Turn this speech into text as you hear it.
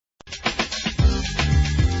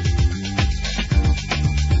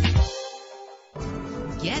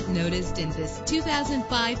get noticed in this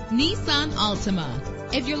 2005 Nissan Altima.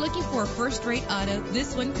 If you're looking for a first-rate auto,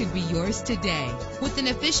 this one could be yours today. With an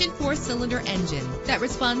efficient 4-cylinder engine that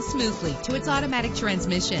responds smoothly to its automatic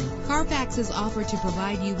transmission, Carfax is offered to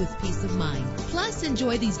provide you with peace of mind. Plus,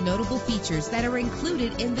 enjoy these notable features that are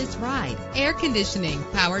included in this ride: air conditioning,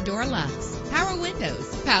 power door locks, power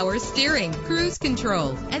windows, power steering, cruise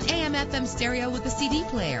control, an AM/FM stereo with a CD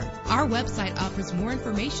player. Our website offers more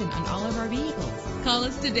information on all of our vehicles. Call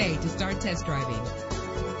us today to start test driving.